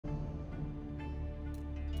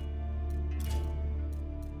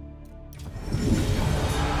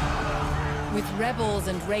With rebels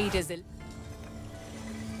and raiders...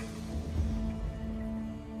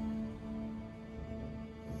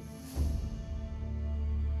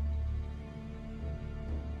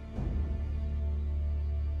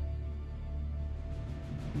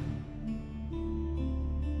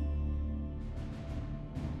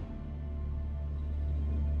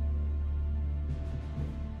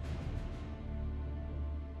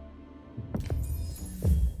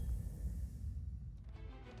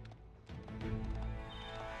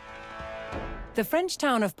 The French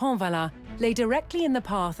town of Pontvallian lay directly in the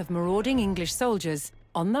path of marauding English soldiers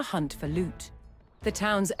on the hunt for loot. The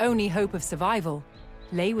town's only hope of survival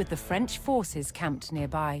lay with the French forces camped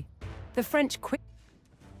nearby. The French quickly...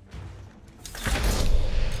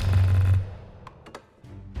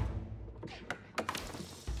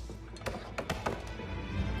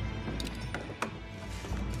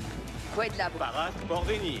 Parate por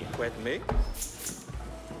venir. Quetme.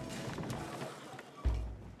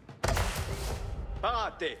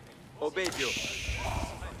 Parate. Obedio.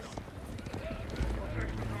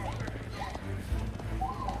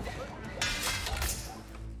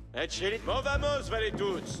 Et chelit. Movamos,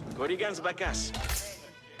 valetuts. Coligans bacas.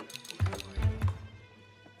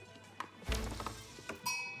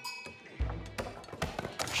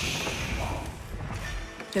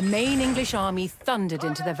 The main English army thundered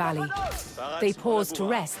into the valley. They paused to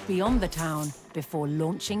rest beyond the town before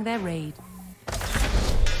launching their raid.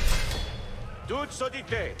 Toutes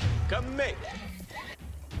sodite, comme me.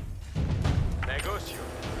 Negocio.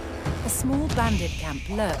 A small bandit camp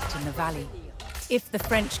lurked in the valley. If the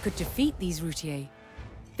French could defeat these routiers,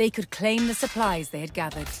 they could claim the supplies they had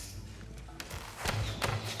gathered.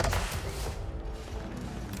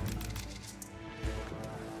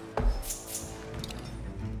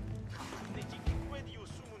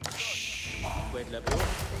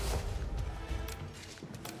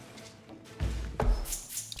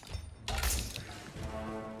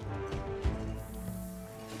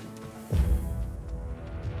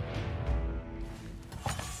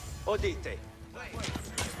 Odite.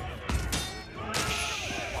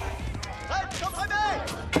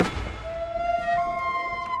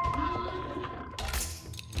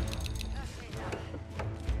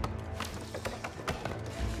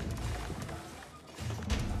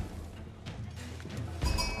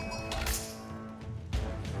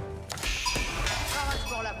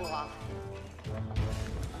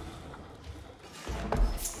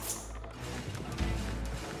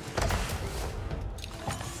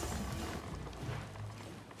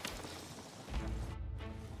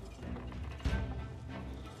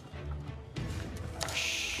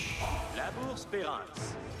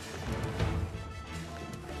 Espérance.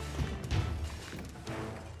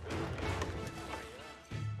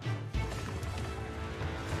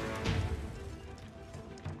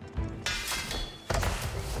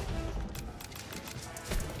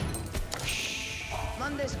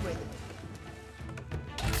 Monday squid.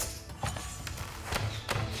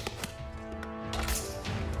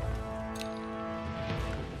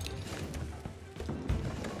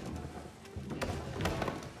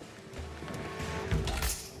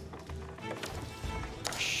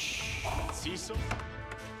 Siso.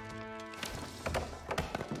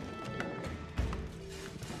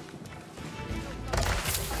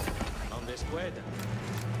 Monday squid.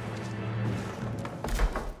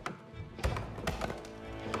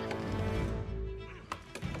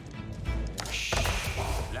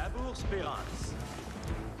 Labour Espérance.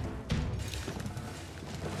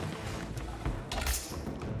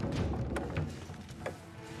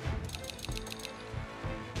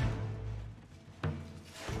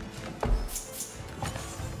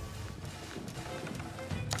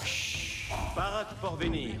 Parate pour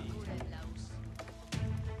venir.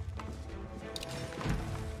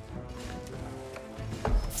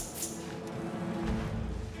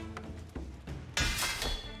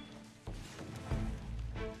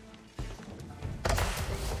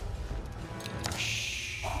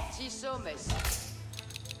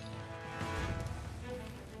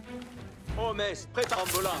 Homes, prête à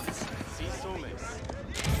ambulance. Six hommes.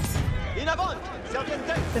 In avant,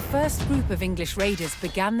 serviente. The first group of English raiders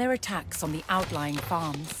began their attacks on the outlying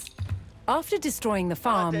farms. After destroying the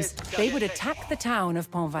farms, they would attack the town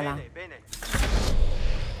of Pontvallian.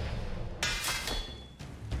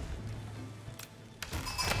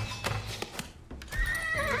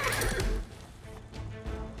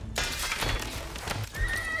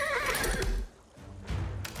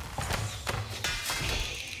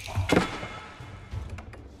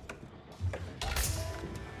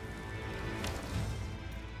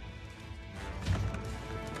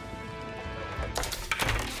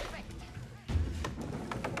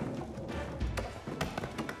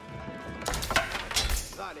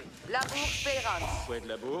 Labour Speranz. Fouet de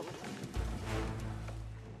labour.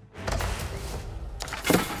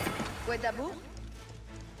 Fouet d'abour.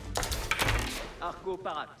 Arco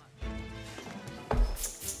parat.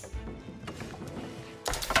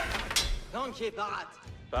 Banquier parat.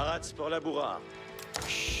 Parats pour labourard.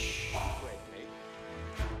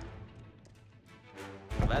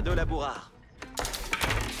 Vado labourard.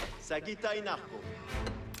 Sagitta in arco.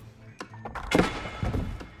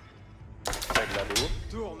 Fouet de labour.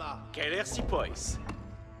 Tourma. Keller si pois.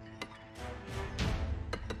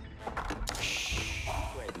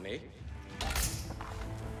 Fouet de mai.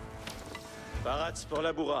 Parats pour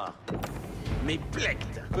labourard. Mais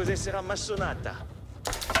plecta. Cos'è sera massonata.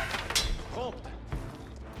 Prompt.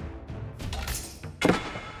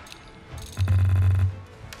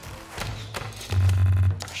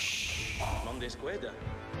 Mandesqued.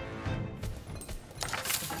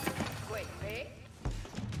 Fouet fait.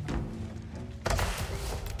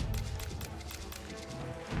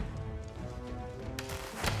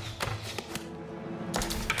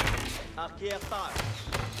 Arquière parat.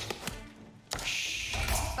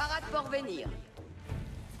 Parade pour venir.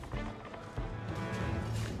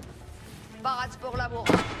 Parade pour labour.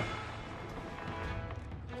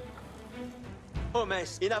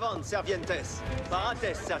 Homes, in avant, servientes.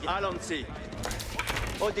 Parates, servientes. Alanzi.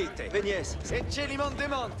 Odite, venies. Eccelimon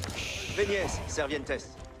demont. Venies,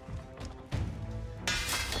 servientes.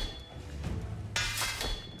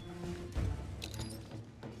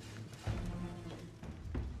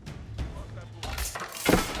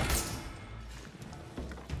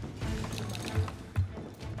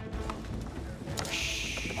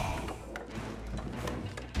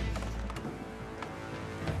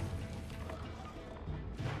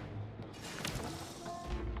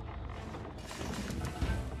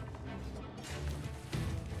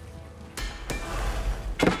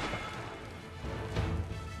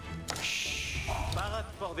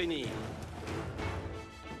 Pour venir.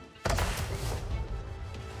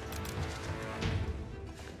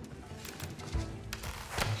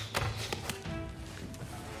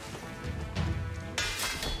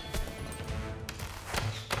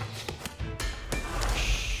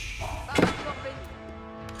 Parade pour venir.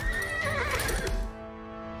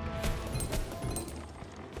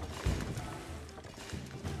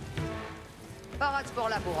 Parade pour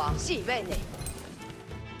labour. Si, bene.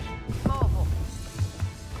 Movo.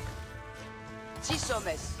 Si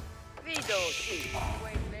sommes. Vido, si.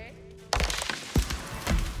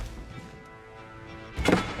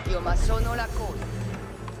 Io ma sono la cosa.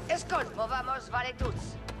 Escolmo, vamos, vale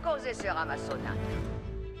tuts. Cose sera massonata.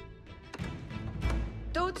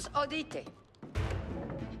 Tuts odite.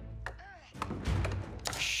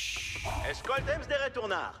 Escoltems de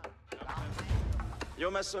retournar. Io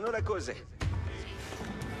massono la cose.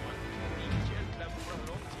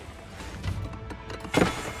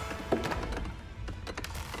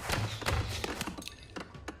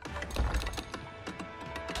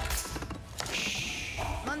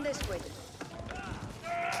 Mandesqued.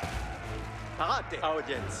 Parate,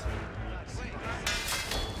 audience.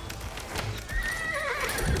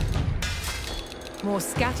 More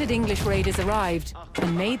scattered English raiders arrived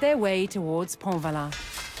and made their way towards Pontvallian.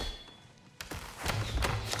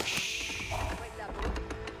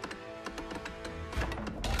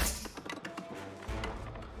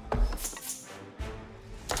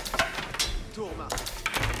 Tourma.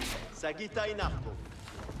 Sagitta in arco.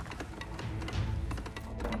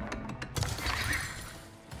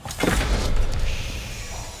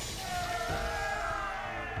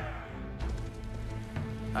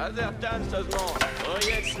 Adertan seulement.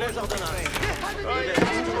 Oyez les ordonnances.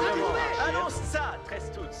 Annonce ça,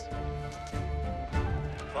 Trestuts.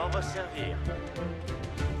 Pour vous servir.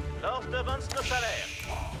 Lors de votre salaire.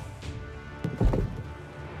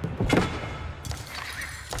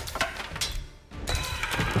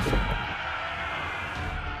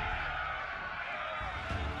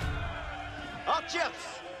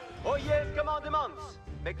 Archers! Oyez commandements.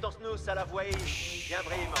 Mectons-nous à la voie bien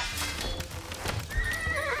brillamment.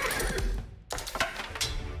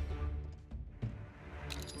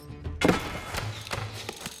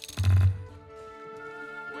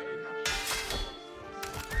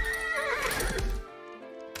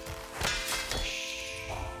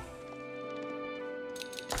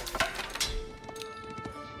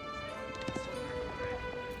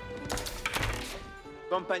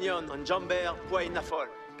 Compagnon, un jamber, poids in affol.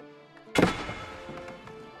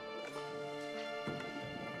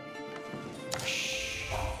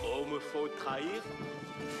 Oh, me faut trahir.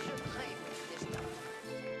 Je trahis mon destin.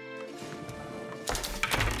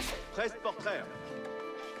 Presse portrait.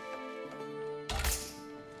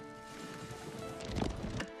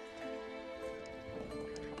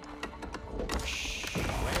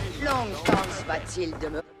 longtemps va-t-il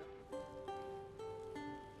demeurer?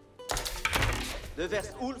 De vers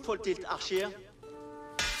où faut-il archir?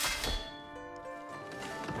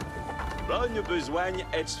 Bonne besogne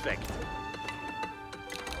est fait.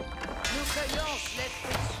 Nous cueillons les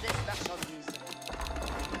fruits des marchandises.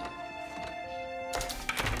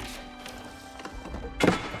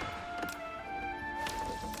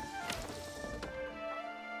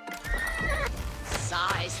 Ça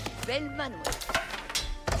est belle manuel.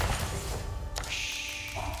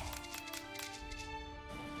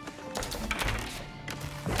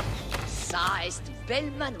 Ça est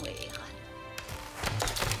belle manuel.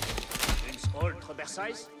 Une autre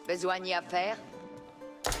Versailles? Besoin à faire?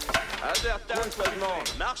 Avertan seulement.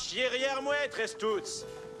 Marche derrière moi, Trestuts.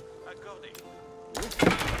 Accordé.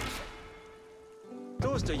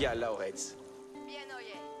 Toast ya, Lauretz. Bien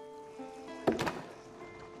oyé.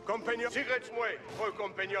 Compagnon, sigrez-moi, pro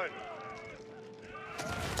compagnon.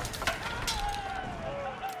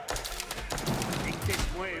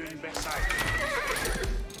 Dictez-moi une Versailles.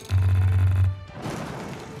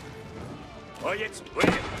 Oyez, oui,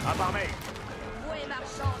 à Barmey. Vouée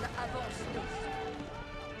marchande avance tous.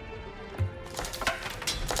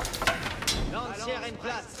 Lancière en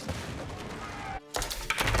place.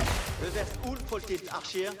 De vers où faut-il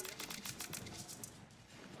archir?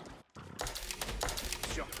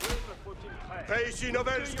 Sur quoi me faut-il prêt? Fais ici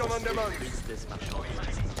nouvelle commandement. Des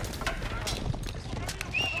marchandises.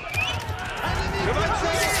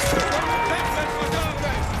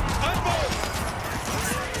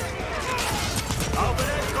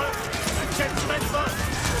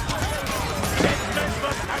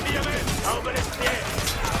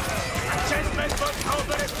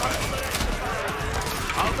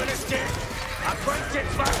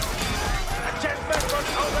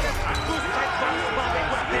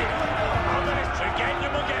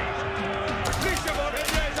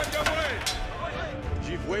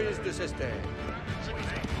 Givouez de Sester.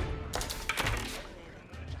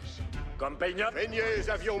 Compagnon. Reignez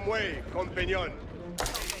avions moi, compagnon.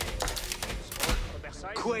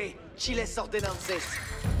 Que Chiles ordenances.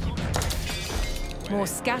 More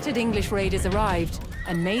scattered English raiders arrived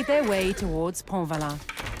and made their way towards Pontvallian.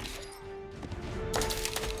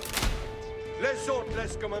 Les autres,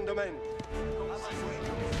 les commandements.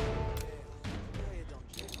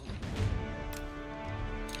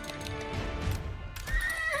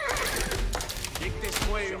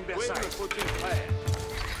 Dictez-moi une Versailles. Faut-il faire?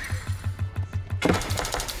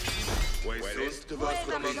 Où est votre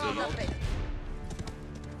commandement?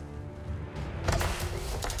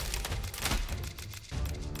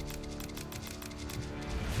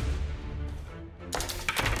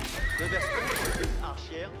 De vers où faut-il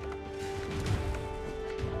archir?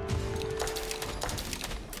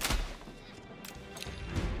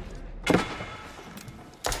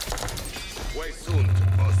 Où sont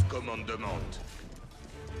vos commandements?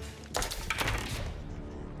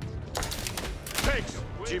 Texte,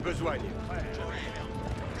 j'ai besoin.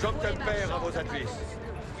 J'obtempère à vos adresses.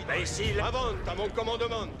 Mais ici, là. Avant, à mon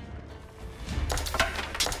commandement.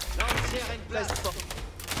 Lancière en place.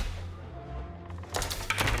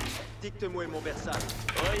 Dicte-moi mon Versailles.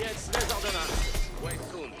 Oyez les ordonnances. Où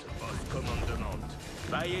sont vos commandements?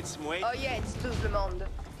 Vayez-moi. Oyez tout le monde.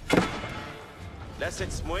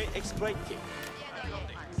 Laissez-moi expliquer.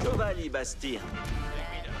 Chevalier Bastille.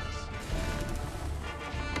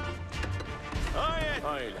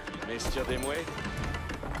 Oyez, messieurs des mouets.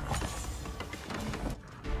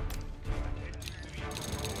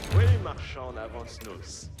 Oui, marchand, avance-nous.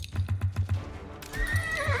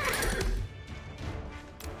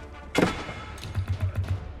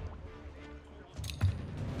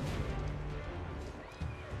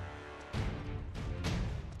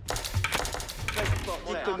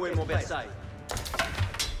 Dicte-moi mon Versailles.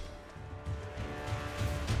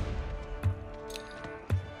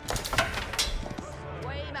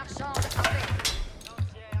 Oui, marchande avec.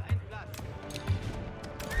 Lancière en place.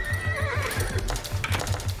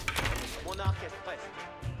 Mon arc est prêt.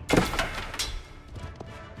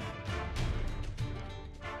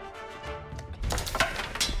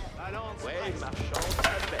 Balance Oui, prête. marchand,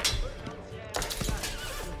 avec.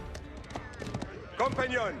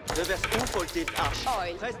 Compagnon, De vers où faut-il archer?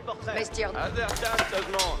 Oil. Presse portrait. Vestiaire. Avertan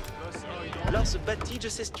seulement. Lors bâti de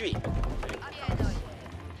s'estuer.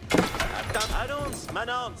 Attends, annonce,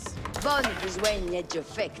 manance. Bonne besoigne est de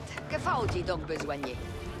fait. Que faut-il donc besoigner?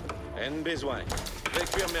 En besoin.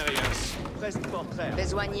 Récuire mes rien. Presse portrait.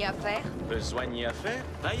 Besoigner à faire? Besoigner à faire?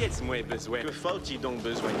 Vayez-moi besoin. Que faut-il donc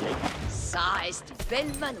besoigner? Ça est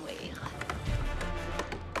belle manuel.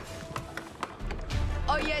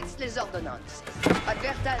 Oyez les ordonnances.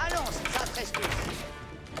 Adverta, allons, ça reste tous.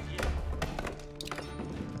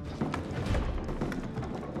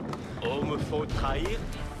 me faut trahir.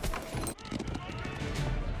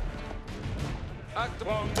 Acte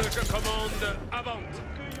ronde, je commande, avant.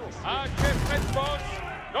 À chef response,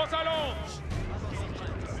 nous allons.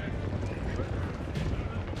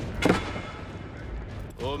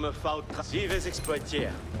 Oh, me faut trahir. Ives exploitier.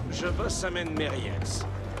 Je veux s'amène mériens.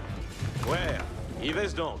 Ouais,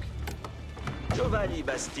 Ives donc. Giovanni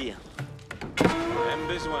Bastir. Même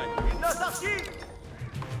besoin. Nos archis!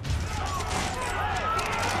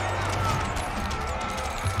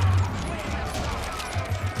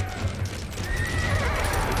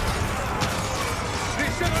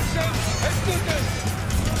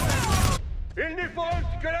 Il n'y faut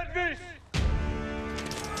que l'advis.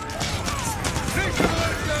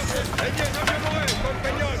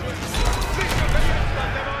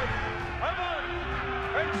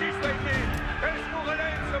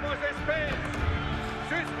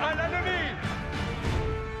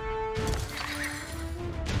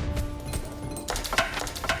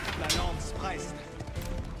 La lance presse.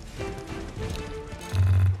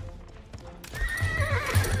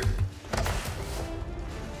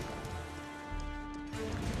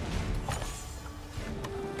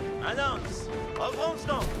 Annonce! Avance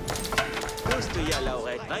donc! Tous te y a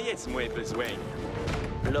l'aurait, n'ayez moins besoin.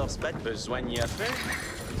 Lors pas besoin n'y a fait,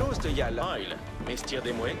 tous te y a l'oil, mais tire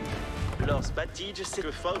des moins. Lors batige, c'est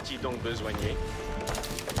que faut-il donc besoigner?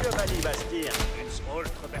 Que valait Bastir? Une small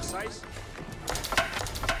Versailles.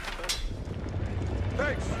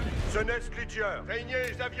 Tex, jeunesse Clydger,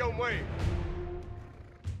 régnez les avions au moins.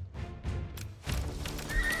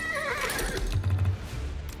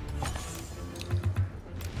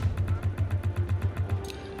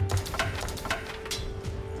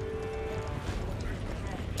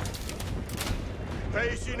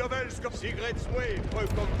 Fais ici nouvelle comme Sigrid Sway, preux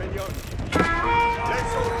compagnon.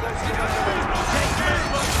 Laissons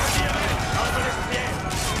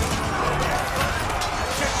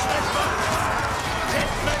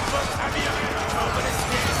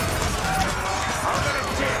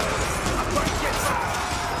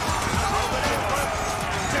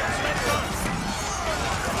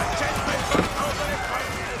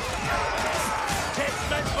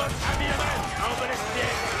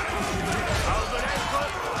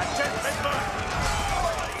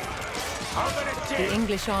The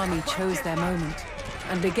English army chose their moment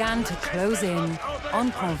and began to close in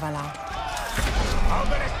on Pontvallian.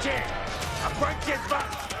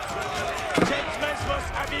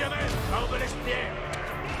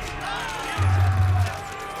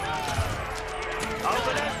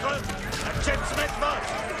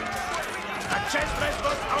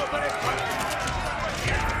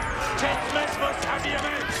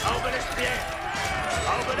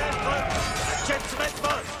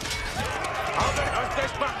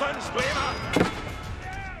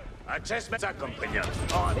 Ça compagnon.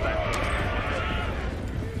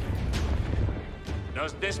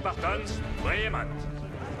 Nos Despartans, vraiment.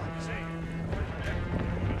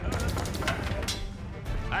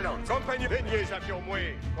 Allons. compagnon, régnez les avions au moins,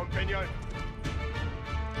 compagnon.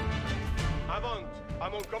 Avant, à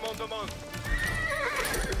mon commandement.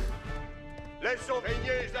 Laissons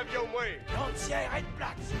régner les avions au moins. Lancière et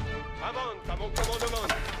place! Avant, à mon commandement.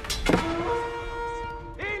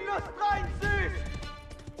 Il nous traîne sus!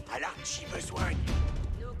 À l'archi besoin!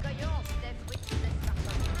 Nous cueillons des fruits des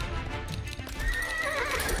Spartans.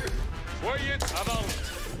 Voyez avant,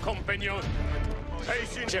 compagnon. Fais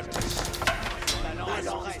ici Certes.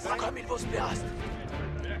 Alors, comme il vous spéraste!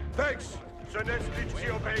 Tex, jeunesse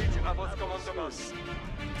Clydger au page à votre commandement.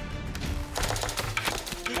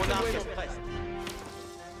 Mon arc est presse.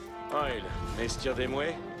 Oil, mestir des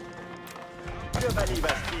mouets. Que valait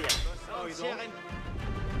Bastir?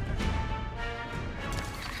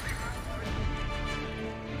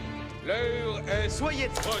 L'heure est... Soyez...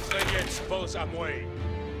 Votre alliance pose à moi.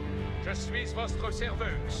 Je suis votre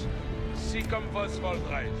serveuse, si comme vos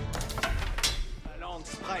voldrez. La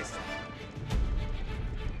lance presse.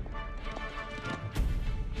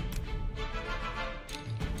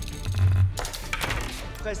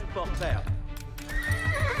 Presse portrait.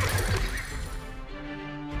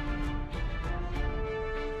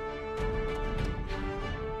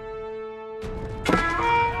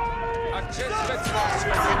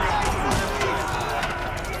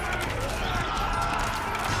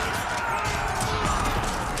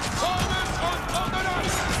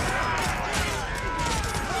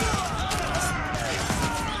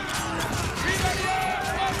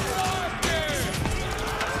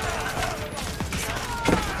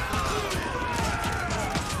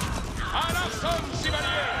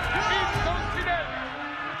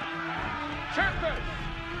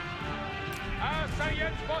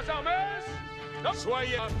 Non.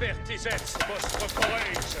 Soyez avertisets votre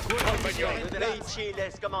courage, compagnon. Leitier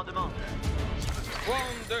laisse commandement.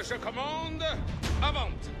 Quand je commande, avant.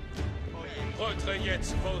 Retrayez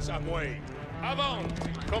vos amours. Avant,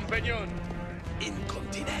 compagnon.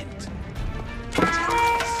 Incontinent.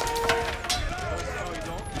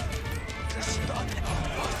 Je suis donne en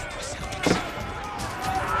votre service.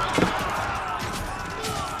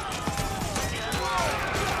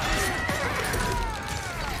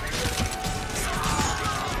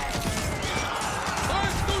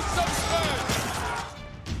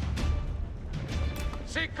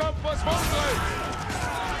 C'est comme vos vendredi.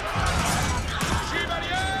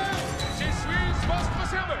 Chevalier, je suis votre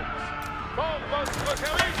serveur. Pour votre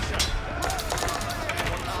service.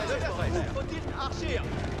 Faut-il archir?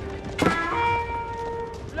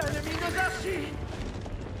 L'ennemi nous archie!